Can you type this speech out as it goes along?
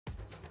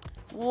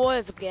What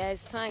is up,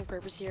 guys? Tying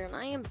Purpose here, and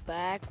I am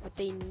back with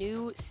a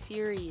new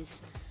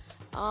series.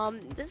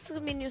 This is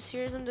gonna be a new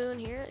series I'm doing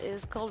here. It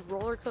is called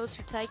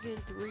RollerCoaster Tycoon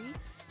 3.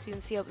 So you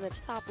can see up in the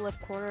top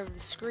left corner of the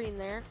screen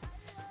there.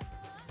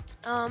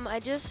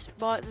 I just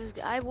bought this.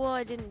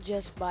 I didn't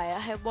just buy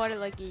it. I bought it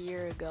like a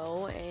year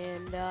ago,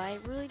 and I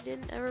really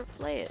didn't ever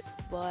play it.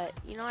 But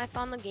you know, I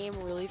found the game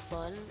really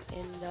fun,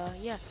 and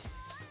yeah.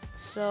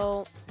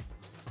 So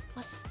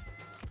let's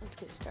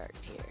get started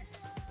here.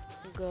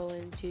 We'll go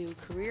into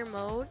career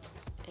mode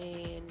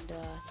and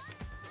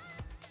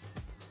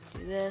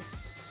do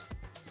this.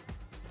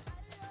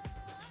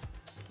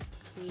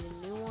 Create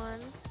a new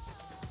one.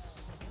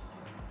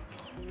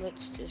 And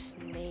let's just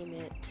name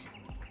it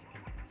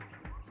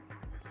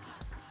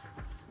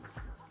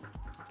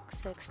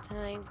XX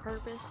Tying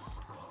Purpose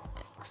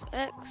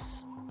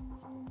XX.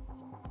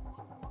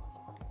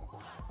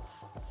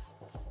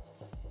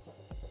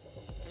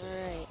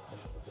 Alright.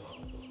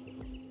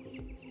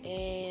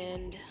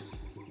 And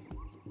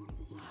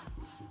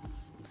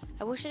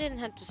I wish I didn't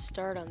have to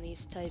start on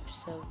these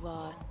types of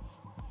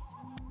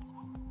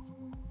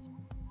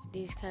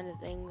these kind of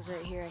things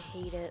right here. I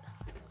hate it.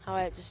 How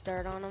I have to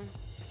start on them.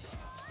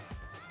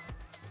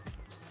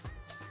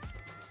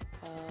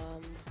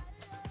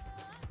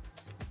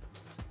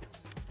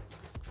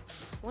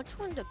 Which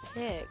one to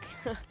pick?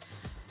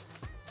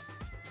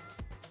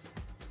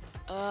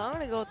 I'm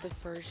gonna go with the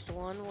first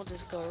one. We'll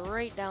just go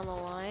right down the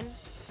line.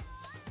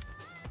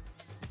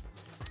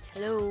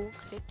 Hello,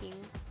 clicking.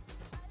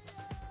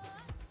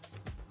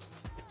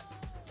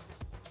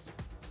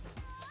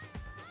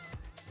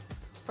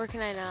 Or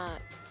can I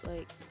not?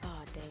 Like,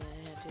 oh dang it,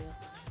 I had to.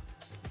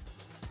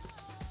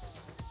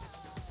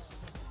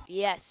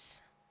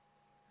 Yes.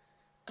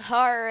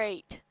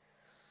 Alright.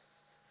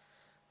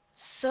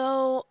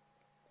 So,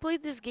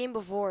 played this game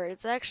before.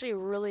 It's actually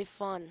really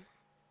fun.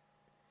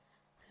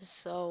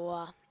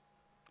 So,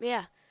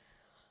 yeah.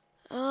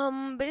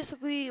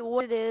 Basically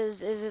what it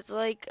is it's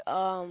like,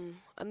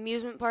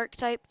 amusement park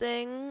type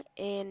thing,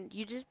 and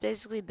you just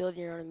basically build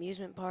your own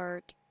amusement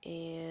park,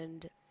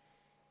 and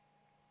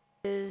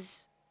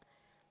is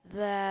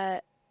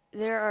that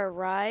there are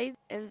rides,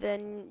 and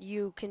then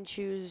you can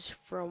choose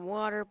from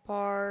water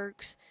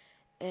parks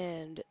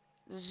and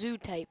zoo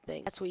type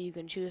things. That's what you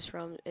can choose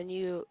from, and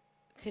you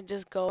can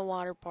just go to a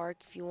water park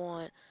if you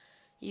want.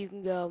 You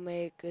can go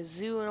make a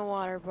zoo in a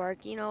water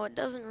park. You know, it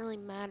doesn't really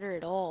matter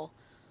at all.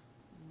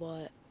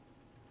 But,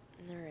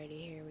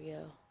 alrighty, here we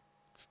go.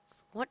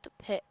 What to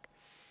pick?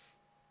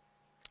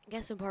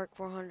 Guess in Park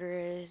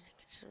 400.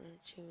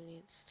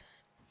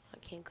 I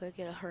can't click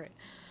it. Alright.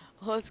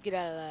 Well, let's get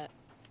out of that.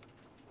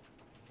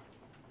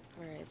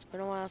 Alright, it's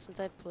been a while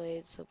since I've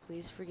played, so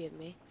please forgive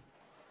me.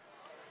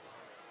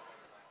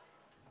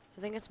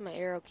 I think it's my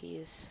arrow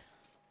keys.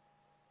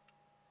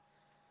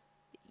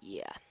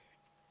 Yeah.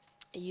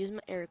 I use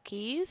my arrow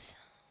keys.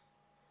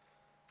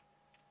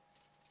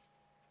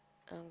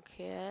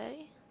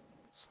 Okay.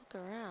 Let's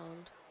look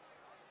around.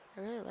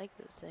 I really like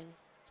this thing.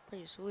 It's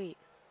pretty sweet.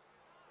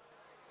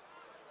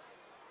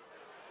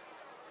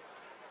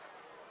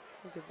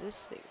 Look at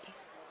this thingy.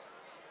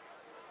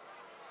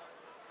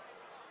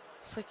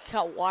 It's like it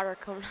got water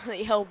coming out of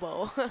the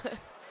elbow.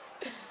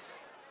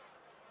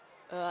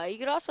 You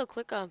could also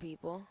click on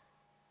people.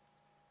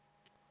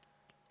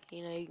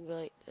 You know, you can go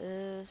like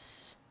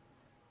this.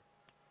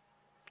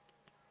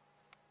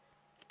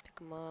 Pick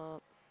them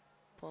up.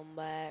 Pull them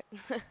back.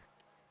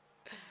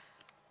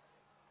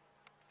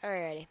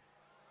 Alrighty.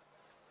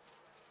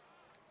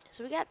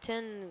 So we got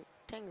 10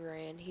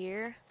 grand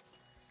here.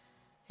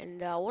 And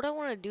what I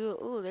want to do,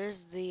 ooh,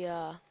 there's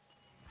the,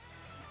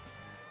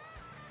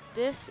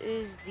 this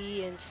is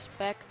the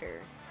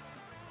inspector.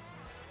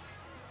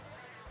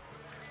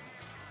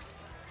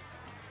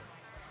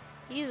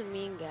 He's a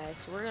mean guy,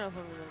 so we're gonna put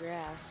him in the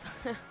grass.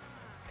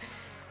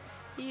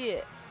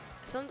 Yeah,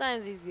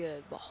 sometimes he's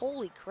good, but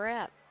holy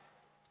crap.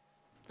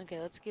 Okay,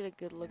 let's get a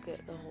good look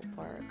at the whole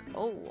park.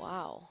 Oh,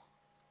 wow.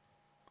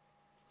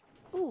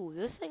 Ooh,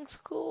 this thing's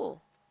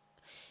cool.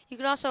 You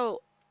can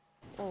also,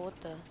 oh,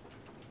 what the?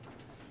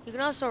 You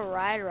can also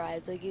ride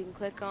rides, like you can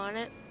click on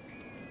it.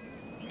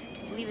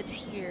 I believe it's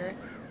here.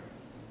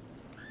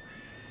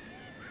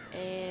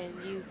 And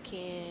you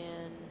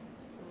can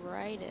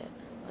ride it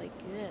like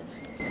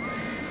this.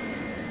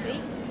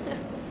 See?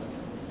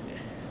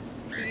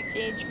 You can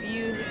change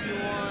views if you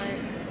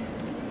want.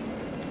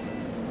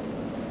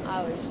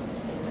 I was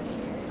just stay right here.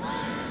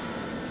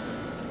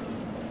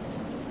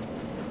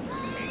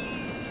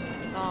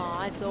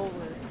 Aw, it's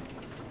over.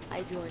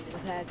 I joined at a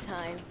bad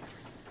time.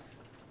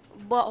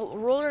 But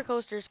roller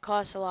coasters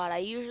cost a lot. I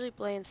usually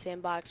play in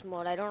sandbox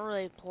mode. I don't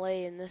really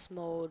play in this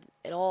mode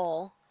at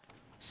all.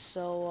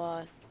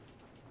 So,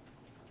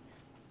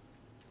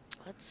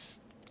 let's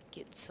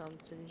get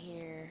something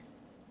here.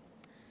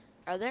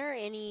 Are there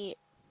any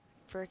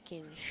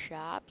freaking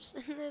shops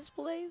in this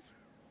place?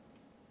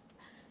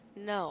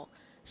 No.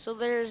 So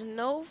there's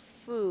no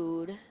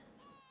food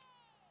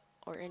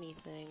or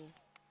anything.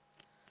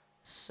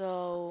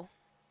 So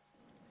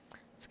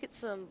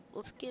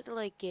let's get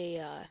like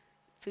a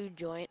food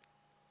joint.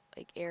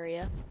 like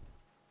area.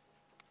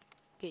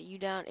 Get you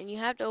down, and you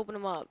have to open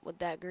them up with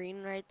that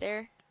green right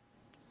there.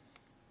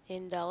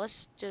 And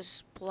let's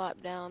just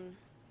plop down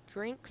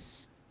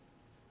drinks.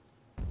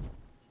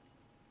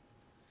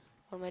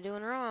 What am I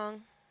doing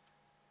wrong?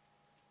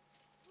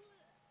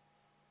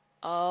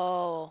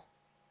 Oh.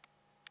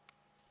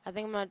 I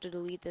think I'm gonna have to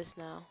delete this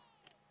now.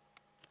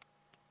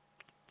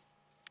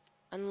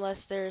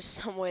 Unless there's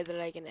some way that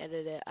I can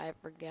edit it. I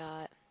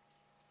forgot.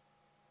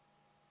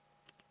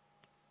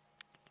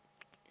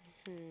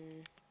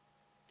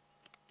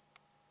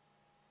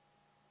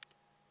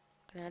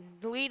 Gonna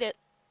delete it.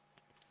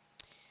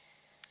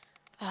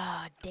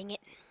 Ah, dang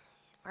it.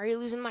 Are you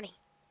losing money?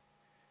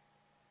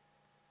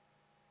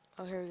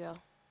 Oh, here we go.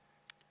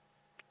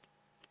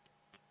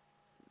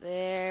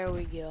 There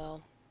we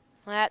go.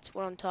 That's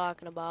what I'm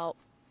talking about.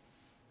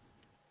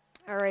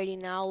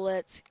 Alrighty, now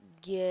let's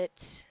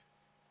get...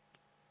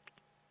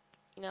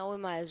 You know, we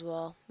might as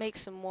well make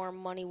some more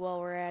money while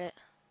we're at it.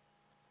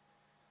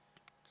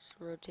 Just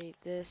rotate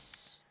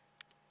this.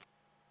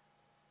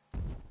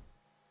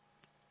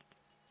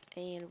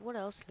 And what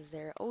else is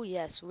there? Oh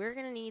yes, we're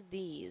gonna need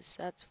these,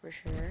 that's for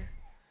sure.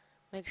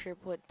 Make sure to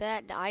put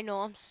that. I know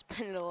I'm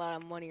spending a lot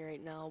of money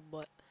right now,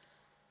 but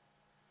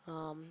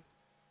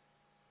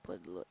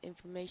put a little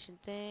information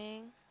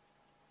thing.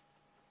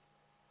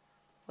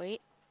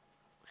 Wait,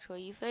 which way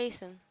you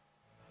facing?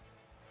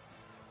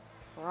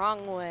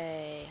 Wrong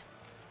way.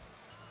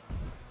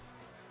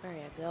 There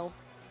you go.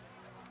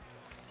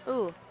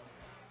 Ooh,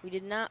 we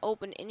did not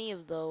open any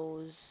of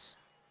those.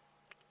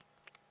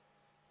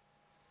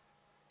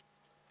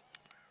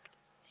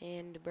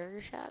 And the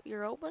burger shop,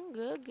 you're open?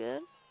 Good,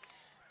 good.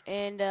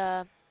 And,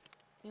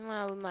 we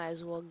might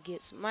as well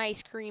get some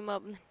ice cream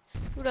up.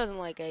 Who doesn't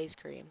like ice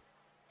cream?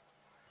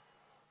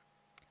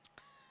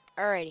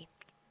 Alrighty.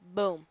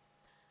 Boom.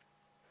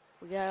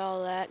 We got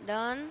all that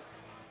done.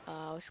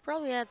 We should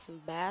probably add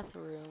some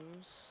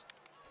bathrooms.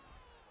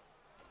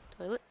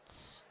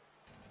 Toilets.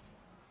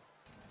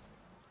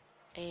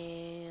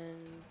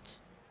 And...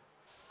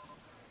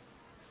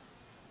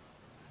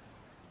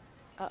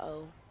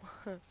 Uh-oh.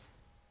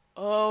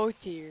 Oh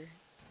dear.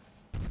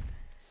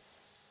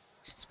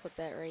 Just put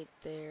that right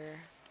there.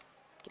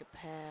 Get a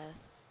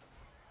path.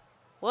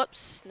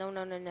 Whoops. No,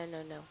 no, no, no,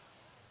 no, no.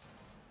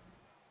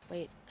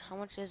 Wait, how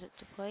much is it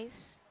to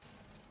place?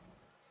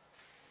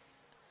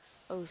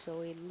 Oh,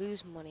 so we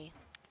lose money.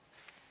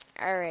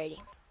 Alrighty.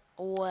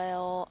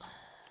 Well...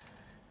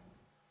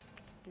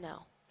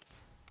 No.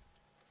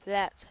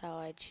 That's how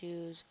I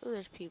choose. Oh,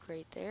 there's puke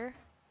right there.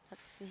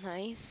 That's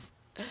nice.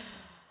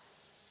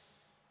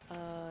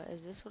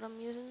 Is this what I'm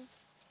using?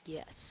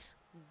 Yes.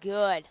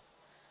 Good.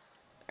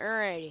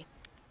 Alrighty.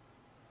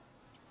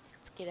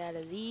 Let's get out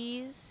of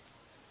these.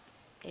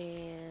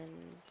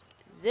 And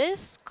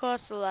this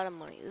costs a lot of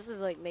money. This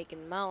is like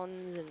making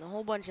mountains and a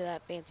whole bunch of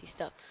that fancy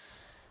stuff.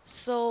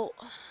 So,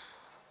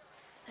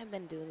 I've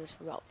been doing this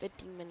for about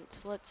 15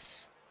 minutes.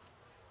 Let's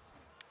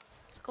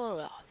go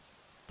to a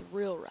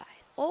thrill ride.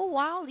 Oh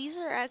wow, these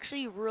are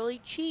actually really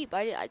cheap.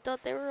 I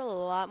thought they were a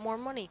lot more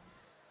money.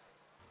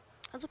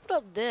 Let's put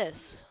up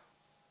this.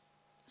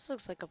 This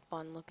looks like a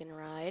fun looking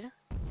ride.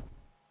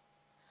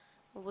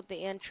 We'll put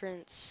the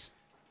entrance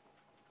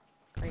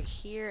right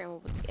here, and we'll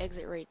put the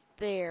exit right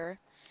there.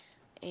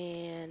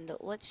 And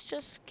let's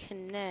just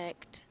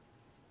connect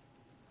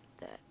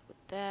that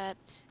with that.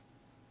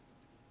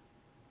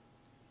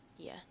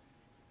 Yeah.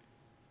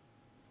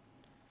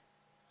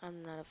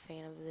 I'm not a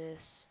fan of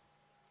this.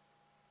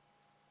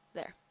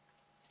 There.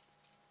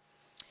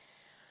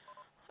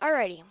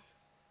 Alrighty.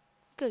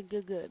 Good,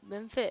 good, good.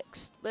 Been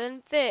fixed.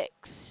 Been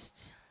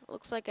fixed.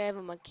 Looks like I have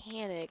a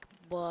mechanic,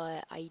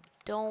 but I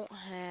don't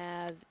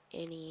have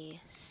any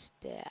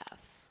staff.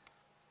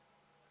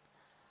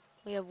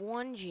 We have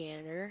one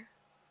janitor.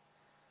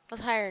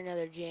 Let's hire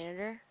another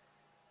janitor.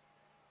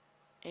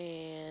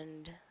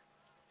 And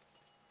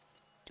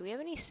do we have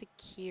any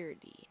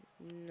security?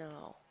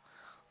 No.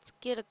 Let's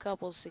get a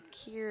couple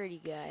security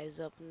guys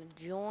up in the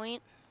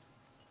joint.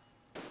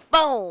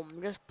 Boom!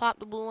 Just pop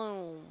the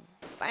balloon.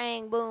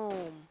 Bang,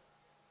 boom.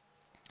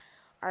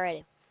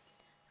 Alrighty.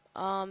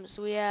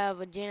 So we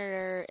have a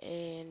janitor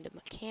and a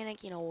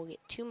mechanic. You know, we'll get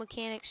 2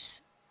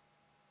 mechanics.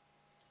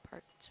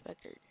 Park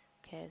inspector.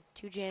 Okay,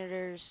 2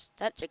 janitors.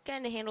 That should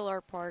kind of handle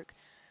our park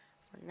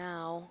for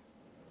now,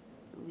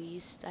 at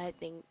least, I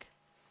think.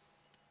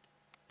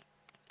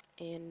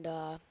 And,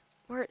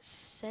 we're at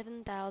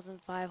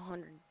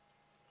 7,500.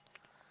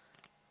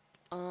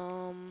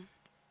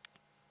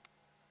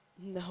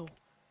 No.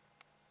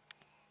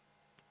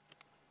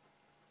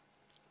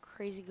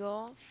 Crazy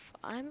Golf.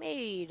 I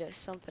made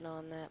something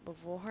on that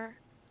before.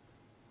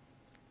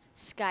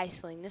 Sky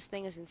Sling. This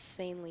thing is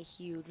insanely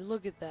huge.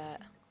 Look at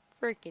that.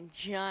 Freaking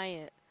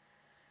giant.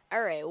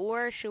 Alright,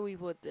 where should we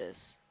put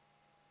this?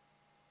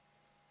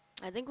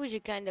 I think we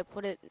should kind of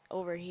put it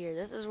over here.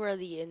 This is where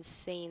the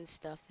insane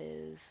stuff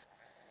is.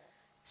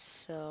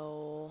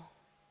 So,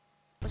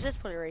 let's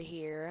just put it right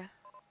here.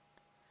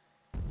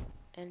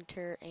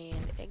 Enter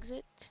and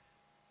exit.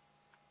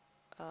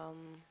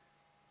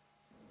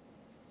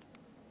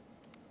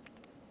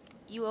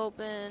 You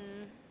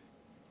open.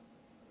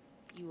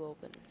 You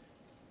open.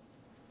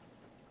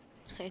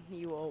 And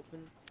you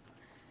open.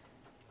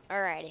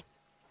 Alrighty.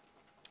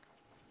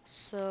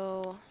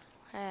 So,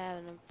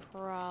 having a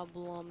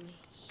problem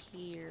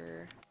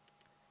here.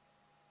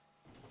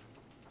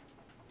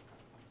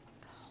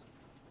 Oh,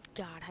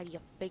 God, how do you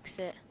fix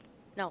it?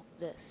 No,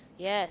 this.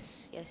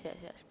 Yes, yes, yes,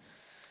 yes.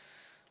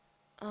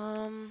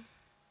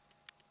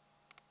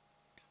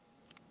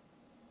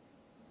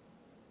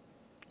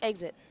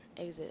 Exit.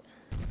 Exit.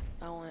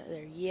 I want it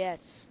there.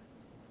 Yes.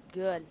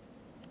 Good.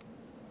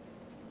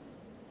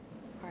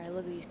 Alright,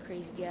 look at these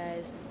crazy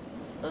guys.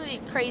 Look at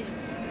these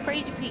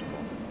crazy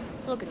people.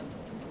 Look at them.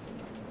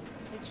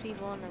 6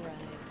 people on the ride.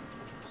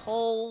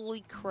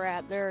 Holy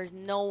crap, there is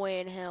no way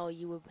in hell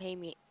you would pay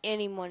me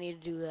any money to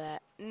do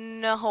that.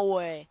 No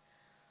way.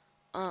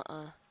 Look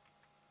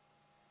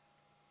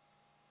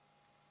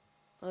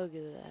at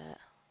that.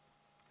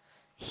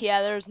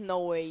 Yeah, there's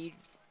no way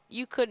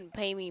you couldn't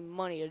pay me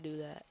money to do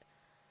that.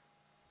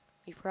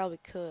 You probably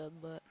could,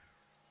 but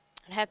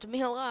it'd have to be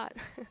a lot.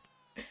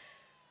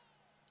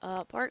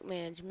 Park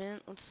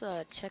management. Let's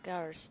check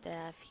out our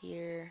staff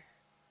here.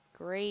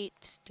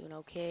 Great, doing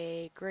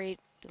okay. Great,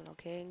 doing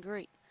okay, and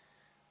great.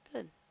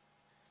 Good.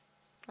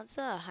 Let's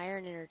hire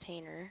an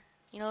entertainer.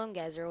 You know, them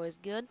guys are always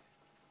good.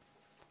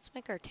 Let's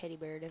make our teddy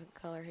bear a different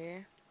color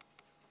here.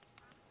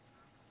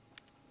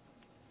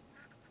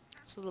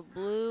 So the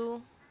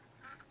blue.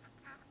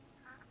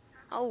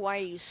 Oh, why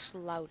are you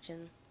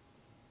slouching?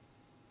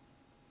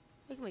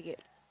 We can make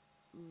it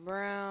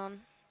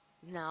brown.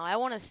 No, I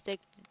want to stick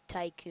to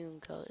Tycoon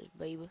colors,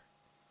 baby.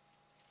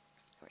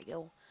 There we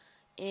go.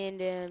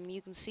 And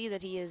you can see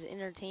that he is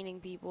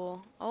entertaining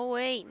people. Oh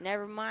wait,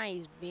 never mind.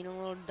 He's being a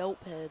little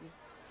dope head.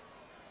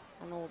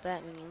 I don't know what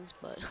that means,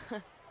 but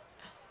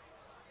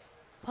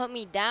put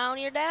me down.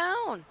 You're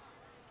down.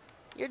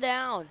 You're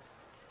down.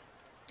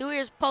 Do what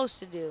you're supposed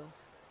to do,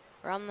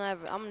 or I'm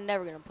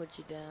never gonna put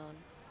you down.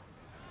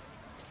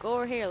 Go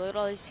over here. Look at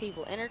all these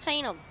people.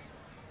 Entertain them.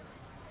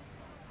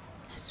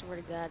 I swear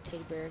to God,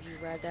 teddy bear, if you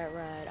ride that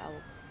ride, I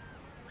will.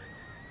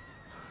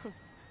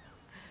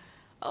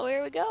 Oh,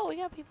 here we go. We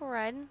got people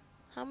riding.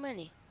 How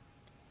many?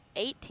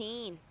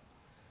 18.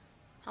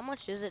 How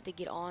much is it to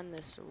get on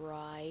this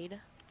ride?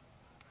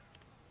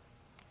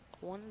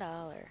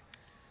 $1.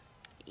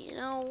 You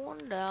know,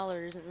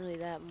 $1 isn't really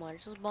that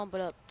much. Let's bump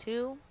it up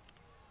 2.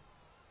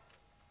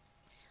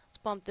 Let's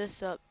bump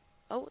this up.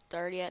 Oh, it's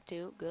already at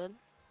 2. Good.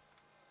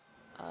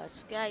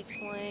 Sky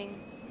Sling.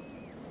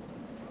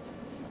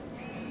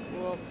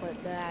 We'll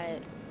put that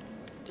at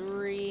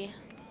 3.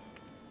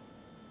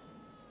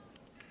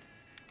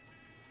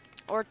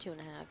 Or 2.5.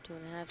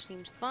 2.5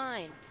 seems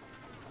fine.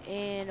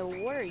 And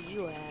what are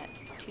you at?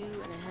 2.5.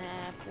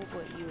 We'll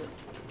put you at.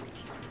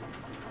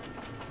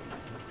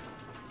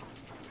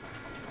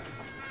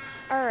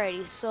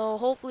 Alrighty, so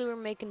hopefully we're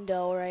making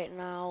dough right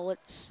now.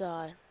 Let's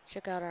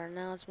check out our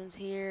announcements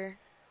here.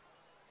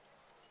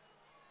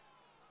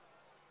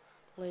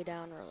 Lay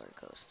down roller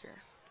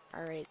coaster.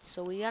 Alright,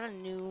 so we got a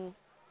new.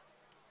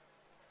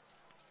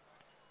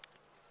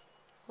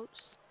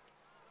 Oops.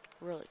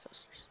 Roller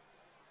coasters.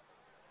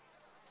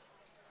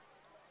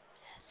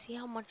 See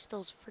how much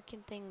those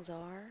freaking things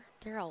are?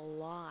 They're a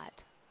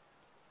lot.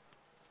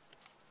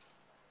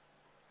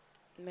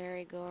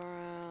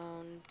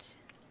 Merry-go-round.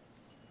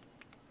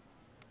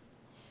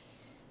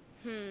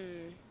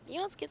 You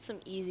know, let's get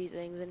some easy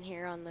things in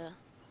here on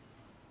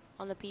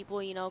the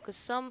people, you know, because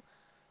some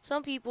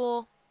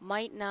people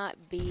might not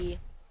be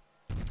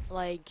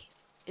like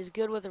as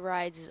good with the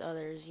rides as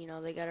others. You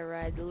know, they gotta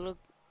ride the little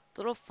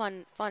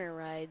funner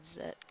rides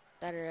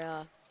that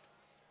are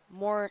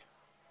more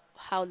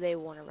how they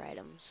want to ride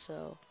them.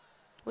 So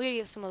we gotta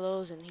get some of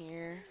those in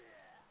here.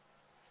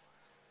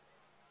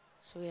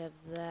 So we have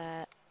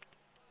that.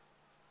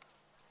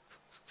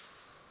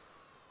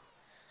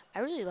 I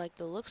really like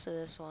the looks of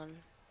this one.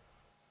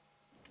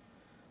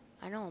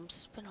 I know I'm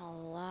spending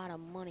a lot of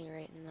money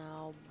right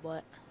now,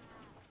 but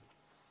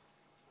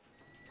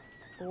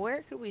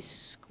where could we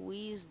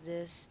squeeze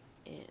this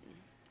in?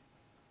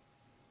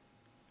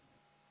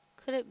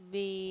 Could it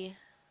be?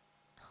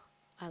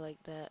 I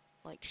like that.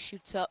 Like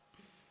shoots up.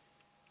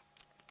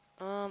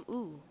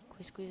 Ooh, can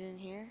we squeeze it in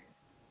here?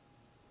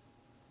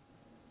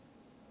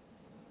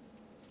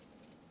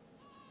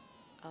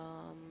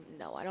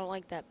 No, I don't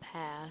like that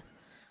path.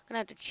 I'm gonna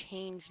have to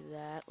change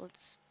that.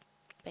 Let's,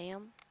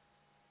 bam.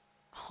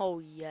 Oh,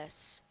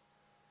 yes.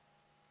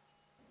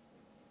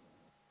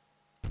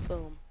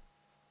 Boom.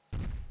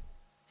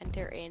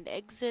 Enter and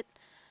exit.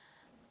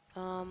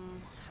 How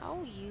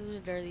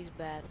used are these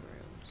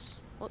bathrooms?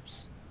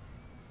 Whoops.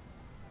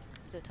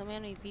 Does it tell me how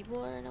many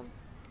people are in them?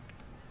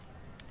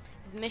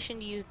 Admission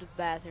to use the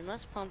bathroom.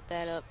 Let's pump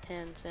that up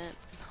 10 cents.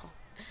 No.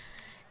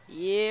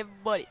 Yeah,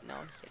 buddy. No,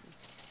 I'm kidding.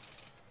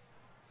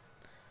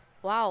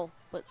 Wow,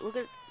 but look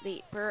at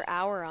the per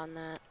hour on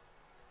that.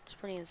 It's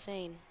pretty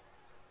insane.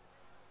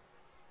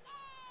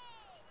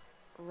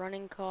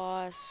 Running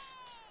cost.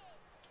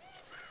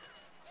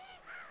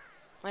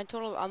 My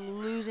total, I'm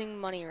losing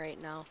money right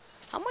now.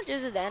 How much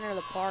is it to enter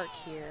the park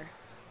here?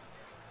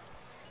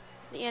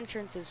 The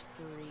entrance is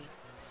free.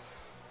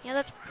 Yeah,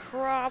 that's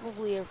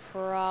probably a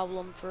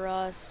problem for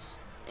us.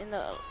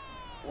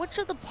 What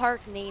should the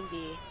park name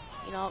be?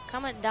 You know,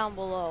 comment down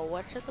below.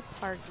 What should the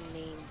park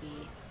name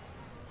be?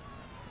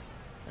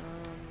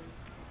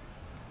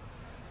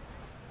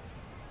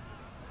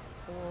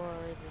 Or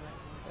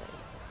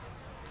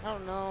I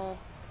don't know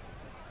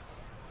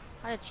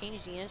how to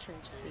change the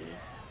entrance fee.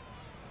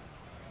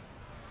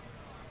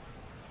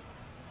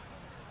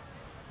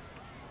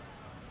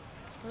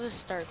 We'll just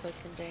start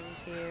clicking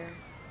things here.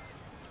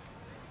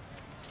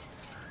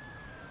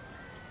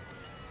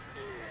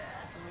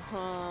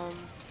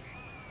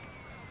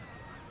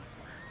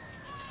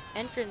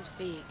 Entrance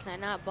fee. Can I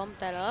not bump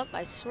that up?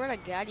 I swear to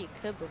God you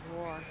could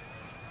before.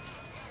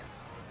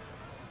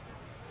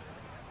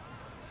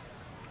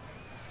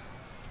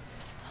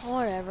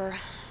 Whatever.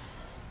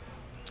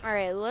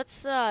 Alright,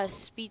 let's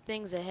speed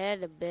things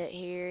ahead a bit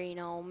here, you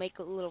know, make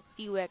a little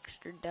few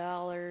extra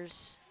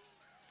dollars.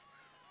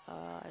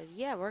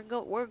 Yeah,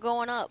 we're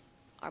going up.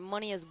 Our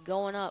money is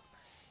going up.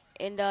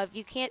 And if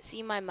you can't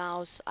see my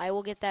mouse, I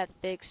will get that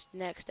fixed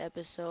next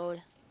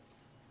episode.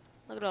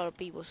 Look at all the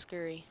people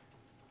scurry.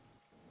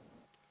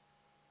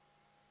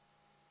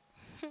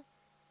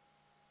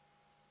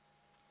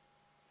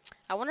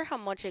 I wonder how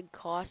much it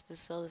costs to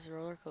sell this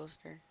roller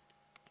coaster.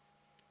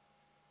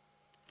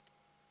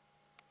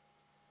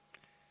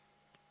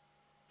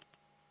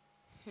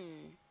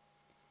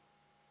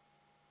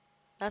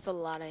 That's a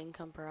lot of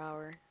income per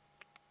hour.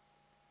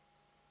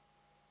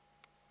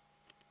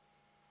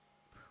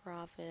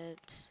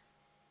 Profit.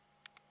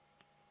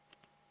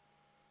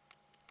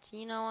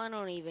 You know, I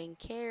don't even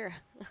care.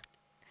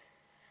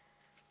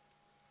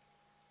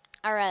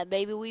 Alright,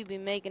 baby, we be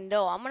making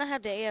dough. I'm gonna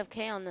have to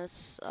AFK on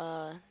this.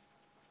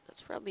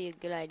 That's probably a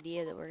good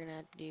idea that we're gonna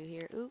have to do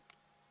here. Oop.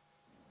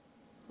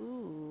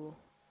 Ooh.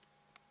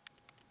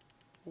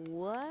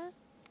 What?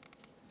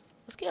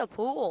 Let's get a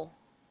pool.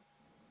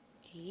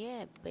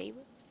 Yeah, baby.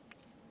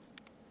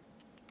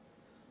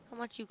 How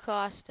much you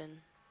costing?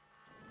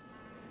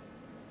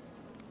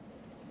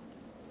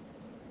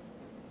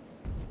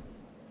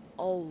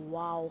 Oh,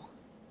 wow.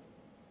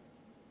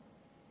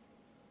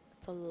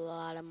 That's a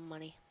lot of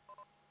money.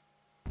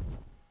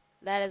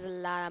 That is a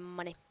lot of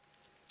money.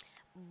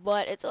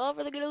 But it's all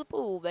for the good of the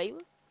pool,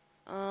 baby.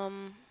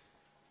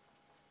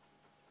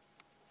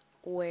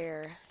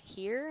 Where?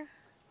 Here?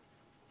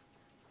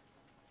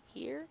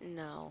 Here?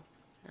 No,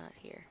 not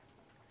here.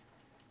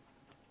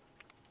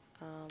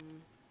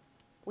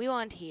 We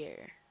want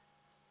here.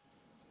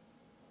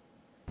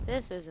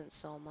 This isn't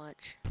so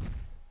much.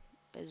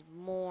 Is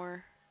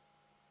more.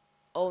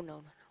 Oh,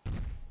 no.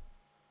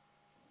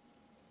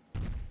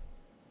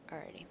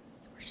 Alrighty.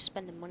 We're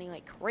spending money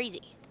like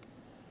crazy.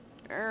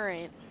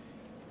 Alright.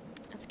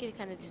 Let's get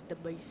kind of just the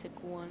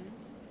basic one.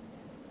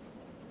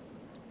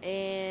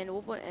 And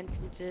we'll put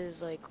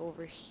entrances like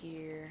over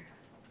here.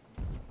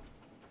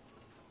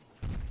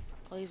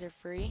 All these are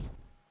free.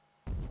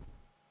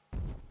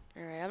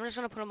 Alright, I'm just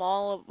gonna put them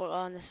all up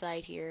on the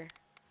side here.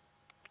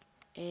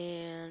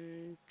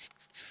 And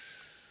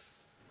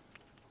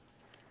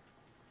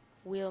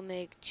we'll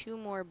make 2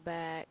 more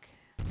back.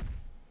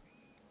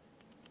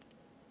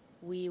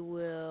 We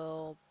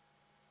will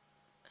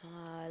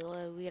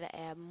we gotta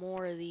add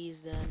more of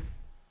these then.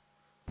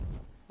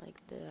 Like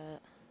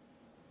that.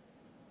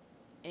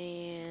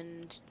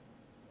 And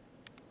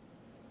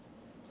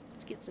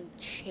let's get some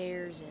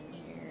chairs in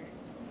here.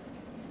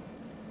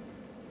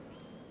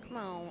 Come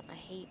on, I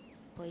hate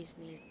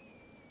placing these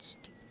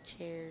stupid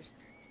chairs.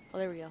 Oh,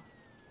 there we go.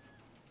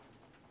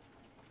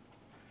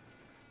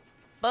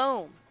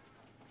 Boom.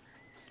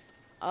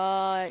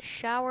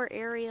 Shower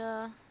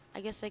area. I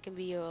guess they can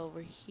be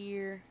over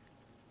here.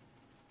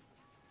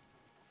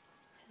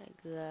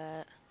 Like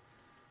that.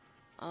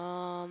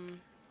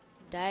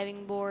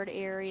 Diving board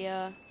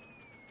area.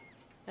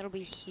 That'll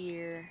be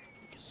here.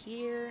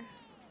 Here.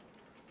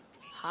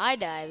 High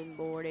diving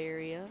board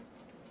area.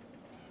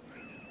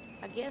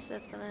 I guess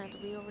that's gonna have to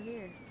be over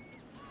here.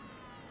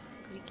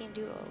 Because you can't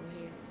do it over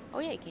here. Oh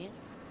yeah, you can.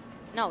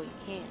 No, you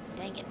can't.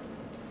 Dang it.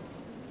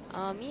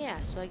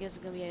 Yeah, so I guess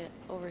it's gonna be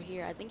over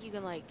here. I think you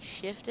can like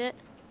shift it.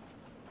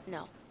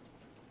 No.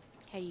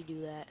 How do you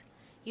do that?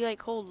 You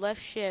like hold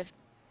left shift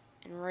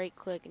and right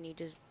click and you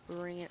just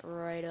bring it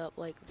right up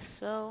like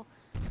so.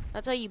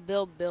 That's how you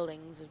build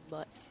buildings,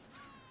 but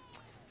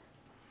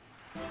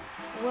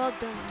well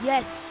done.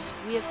 Yes,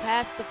 we have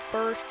passed the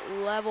first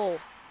level.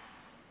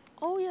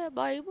 Oh yeah,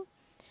 baby.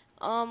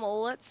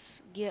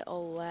 Let's get a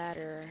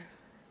ladder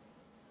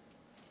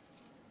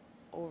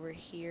over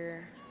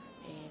here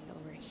and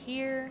over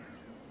here,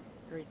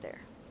 right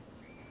there.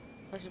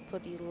 Let's just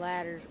put these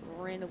ladders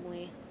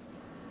randomly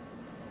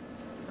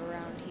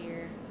around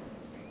here,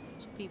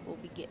 so people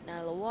will be getting out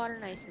of the water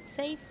nice and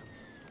safe.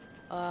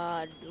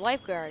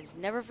 Lifeguards,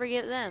 never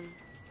forget them.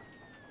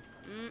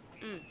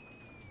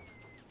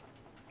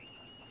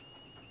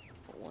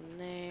 Put one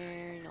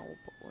there. No, we'll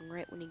put one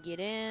right when you get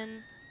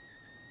in.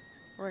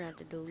 We're gonna have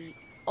to delete.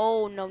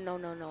 Oh, no, no,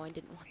 no, no. I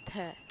didn't want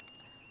that.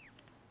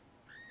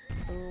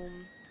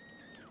 Boom.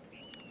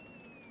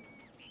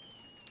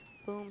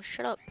 Boom.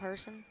 Shut up,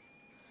 person.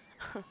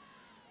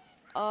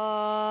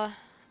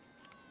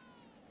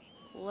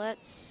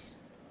 Let's...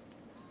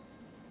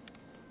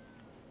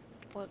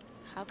 What?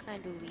 How can I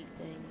delete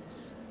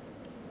things?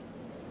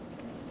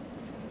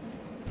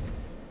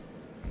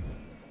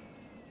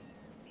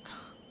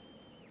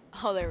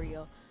 Oh, there we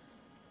go.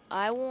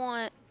 I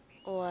want,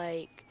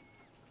 like,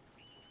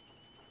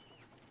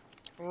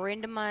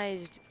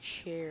 randomized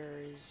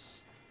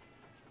chairs.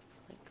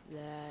 Like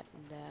that,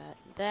 and that,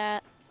 and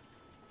that.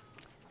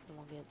 And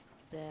we'll get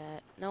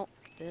that. Nope,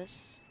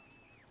 this.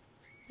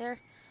 There.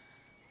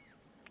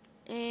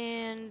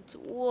 And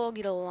we'll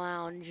get a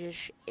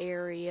lounge-ish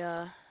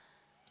area.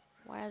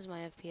 Why is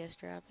my FPS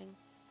dropping?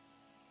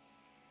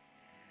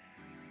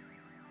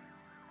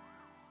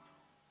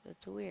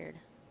 That's weird.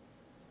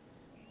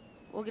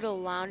 We'll get a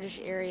lounge-ish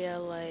area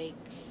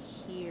like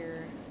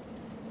here.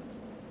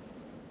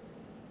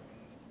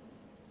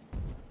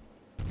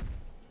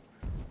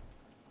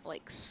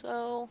 Like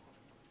so.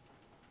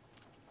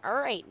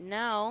 Alright,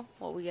 now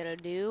what we gotta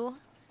do,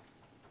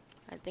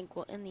 I think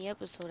we'll end the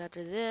episode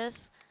after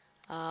this.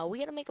 We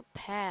gotta make a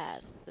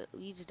path that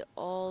leads to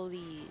all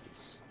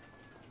these.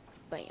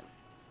 Bam.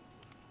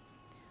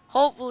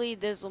 Hopefully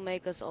this will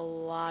make us a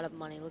lot of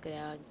money. Look at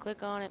that. I can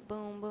click on it.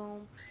 Boom,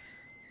 boom.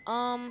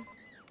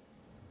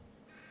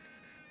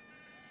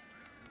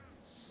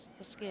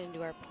 Let's get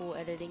into our pool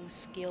editing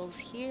skills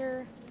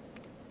here.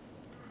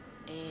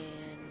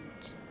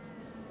 And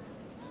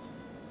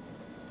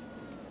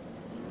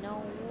you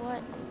know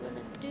what I'm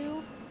gonna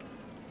do?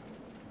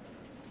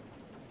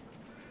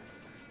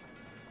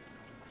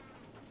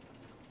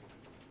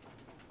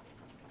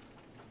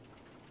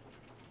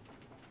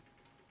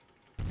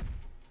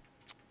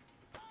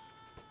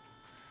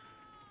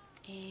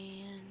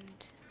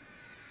 And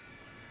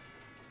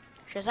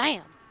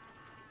Shazam!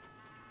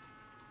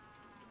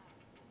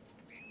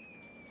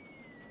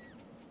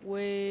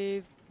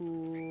 Wave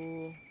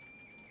pool.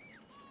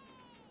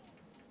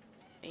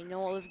 You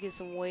know what? Let's get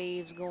some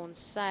waves going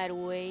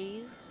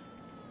sideways.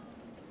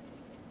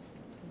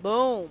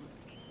 Boom!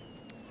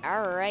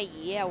 Alright,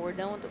 yeah, we're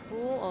done with the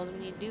pool. All we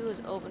need to do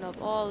is open up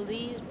all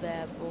these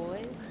bad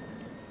boys.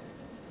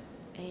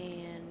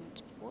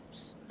 And,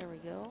 whoops, there we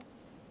go.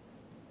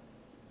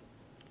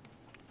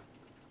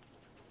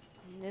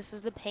 And this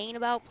is the pain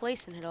about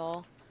placing it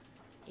all.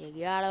 You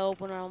gotta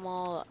open them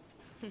all up.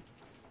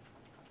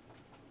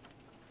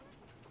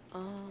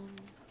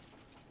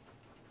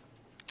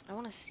 I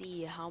want to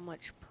see how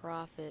much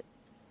profit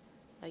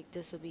like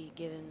this will be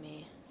giving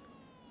me.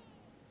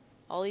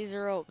 All these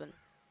are open.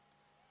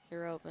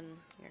 You're open,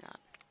 you're not.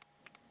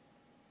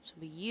 So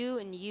it'll be you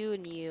and you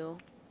and you.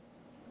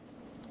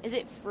 Is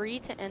it free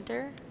to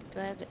enter? Do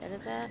I have to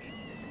edit that?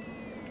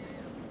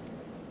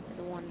 It's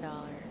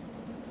 $1.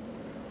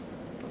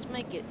 Let's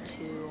make it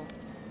 2.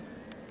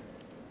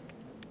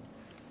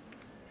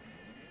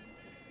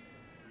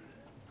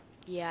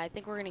 Yeah, I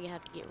think we're gonna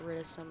have to get rid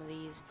of some of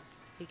these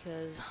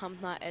because I'm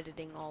not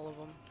editing all of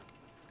them.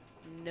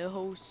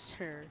 No,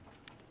 sir.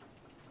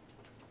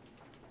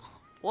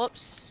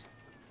 Whoops.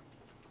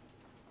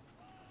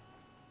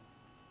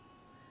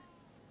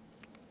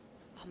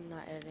 I'm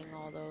not editing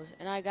all those.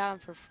 And I got them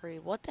for free.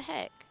 What the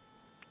heck?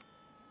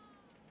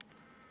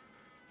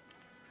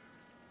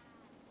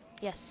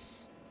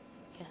 Yes.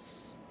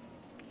 Yes.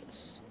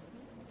 Yes.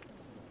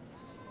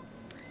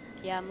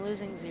 Yeah, I'm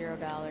losing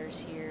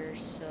 $0 here,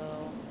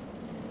 so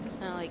it's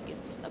not like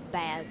it's a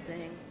bad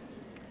thing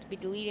to be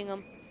deleting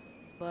them.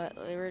 But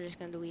we're just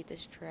gonna delete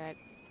this track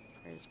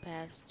or this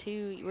path.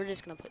 2. We're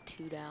just gonna put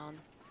 2 down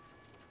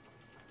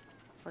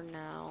for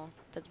now.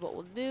 That's what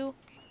we'll do.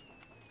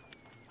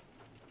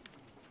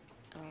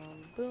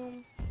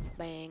 Boom,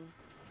 bang,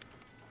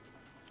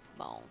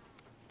 boom,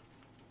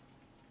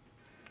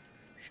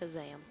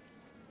 Shazam.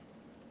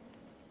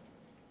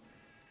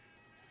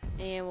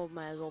 And we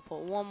might as well put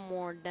 1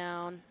 more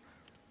down.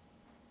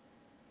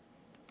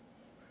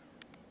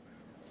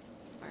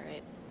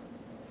 Alright.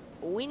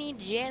 We need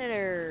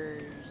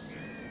janitors.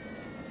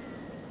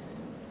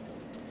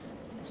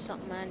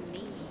 Something I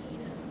need.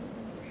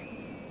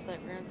 Looks like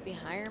we're gonna be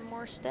hiring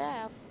more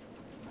staff.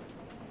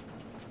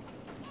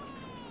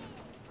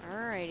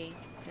 Alrighty.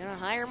 Gonna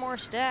hire more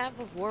staff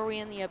before we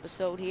end the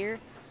episode here.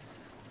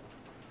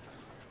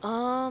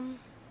 Where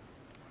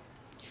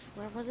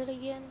was it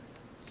again?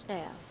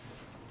 Staff.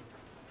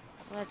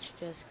 Let's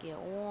just get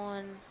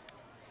 1,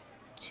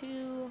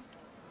 2,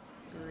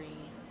 3.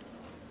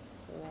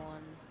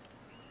 1,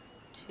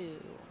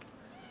 2,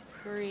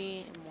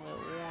 3, and we'll get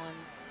 1,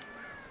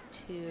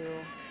 2,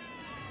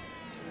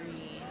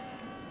 3,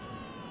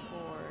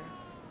 4,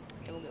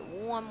 and we'll get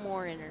 1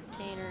 more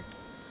entertainer.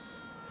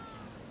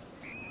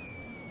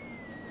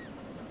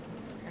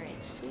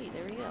 Alright, sweet,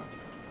 there we go.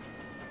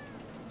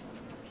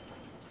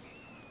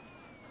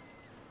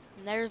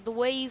 And there's the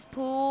wave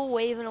pool,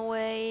 waving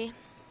away.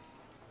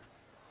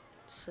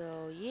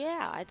 So,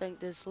 yeah, I think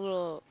this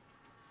little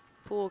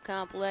pool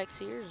complex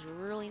here is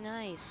really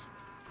nice.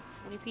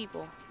 How many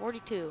people?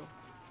 42.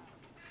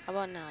 How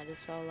about now? I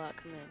just saw a lot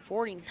come in.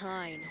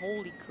 49.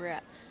 Holy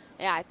crap.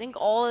 Yeah, I think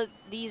all of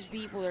these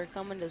people are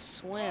coming to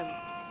swim.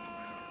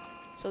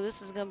 So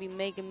this is gonna be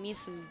making me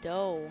some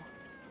dough.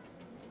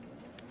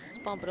 Let's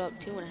bump it up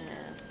 2.5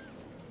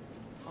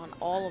 on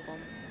all of them.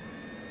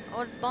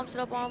 Oh, it bumps it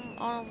up on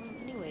all of them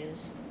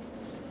anyways.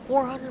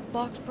 400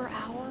 bucks per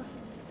hour?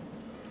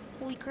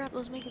 Holy crap,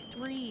 let's make it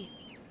 3.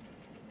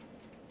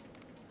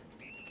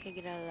 Can't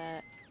get out of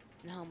that.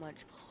 And how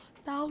much?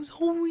 That was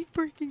holy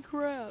freaking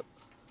crap.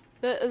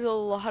 That is a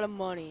lot of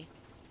money.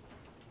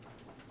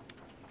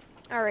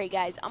 Alright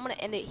guys, I'm gonna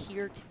end it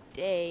here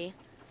today.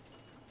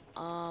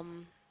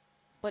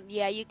 But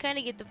yeah, you kind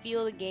of get the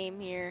feel of the game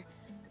here.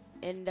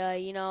 And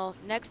you know,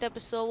 next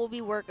episode we'll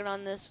be working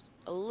on this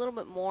a little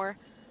bit more.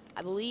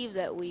 I believe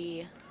that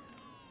we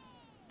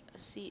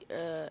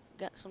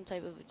got some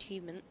type of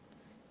achievement.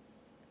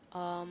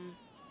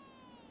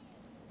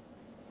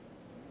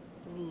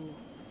 Ooh,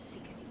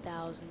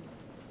 60,000.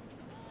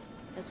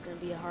 That's gonna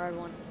be a hard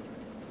one.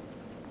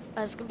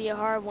 That's gonna be a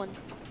hard one.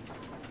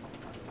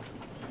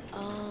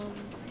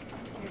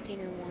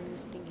 Entertainer 1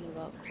 is thinking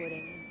about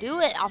quitting. Do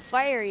it! I'll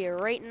fire you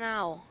right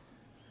now.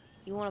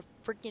 You wanna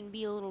freaking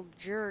be a little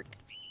jerk.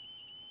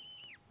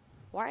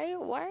 Why are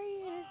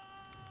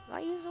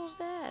you so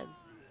sad?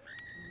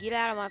 Get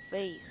out of my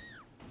face.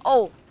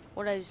 Oh,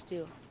 what did I just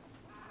do?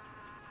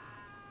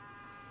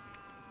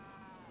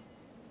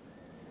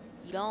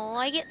 You don't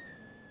like it?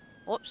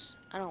 Whoops,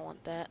 I don't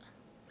want that.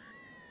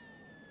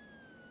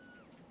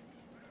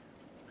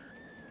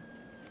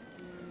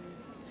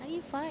 How do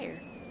you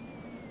fire?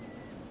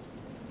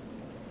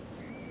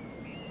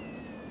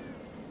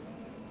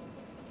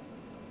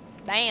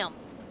 Bam!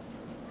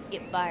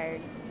 Get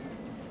fired.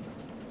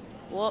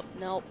 Whoop,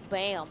 no,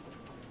 bam.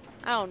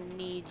 I don't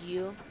need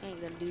you. I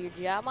ain't gonna do your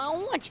job. I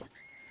don't want you.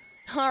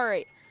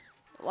 Alright.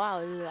 Wow,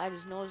 I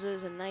just noticed it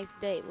was a nice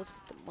day. Let's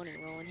get the money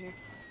rolling here.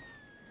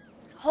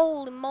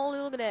 Holy moly,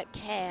 look at that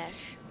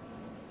cash.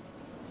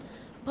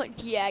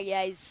 But yeah,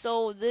 guys,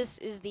 so this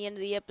is the end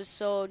of the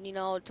episode. You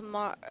know,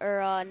 tomorrow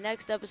or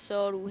next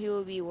episode we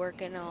will be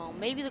working on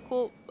maybe the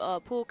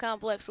pool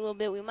complex a little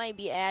bit. We might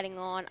be adding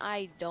on,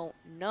 I don't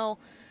know.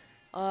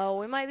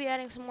 We might be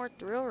adding some more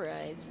thrill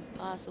rides,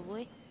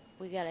 possibly.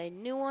 We got a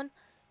new one,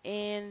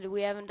 and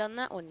we haven't done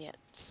that one yet.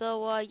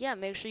 So yeah,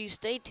 make sure you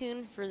stay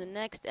tuned for the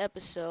next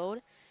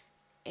episode.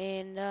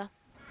 And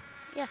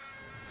yeah,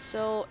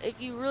 so if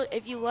you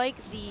like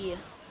the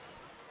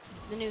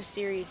new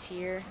series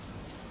here,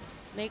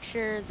 make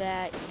sure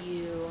that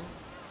you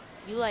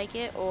like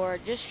it, or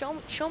just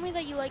show me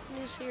that you like the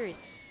new series.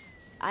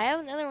 I have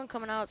another one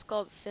coming out. It's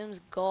called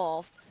Sims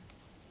Golf,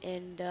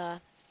 and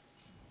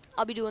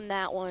I'll be doing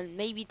that one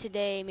maybe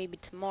today, maybe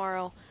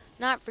tomorrow,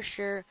 not for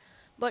sure.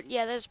 But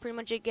yeah, that's pretty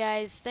much it,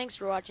 guys. Thanks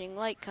for watching.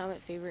 Like,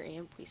 comment, favorite,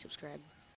 and please subscribe.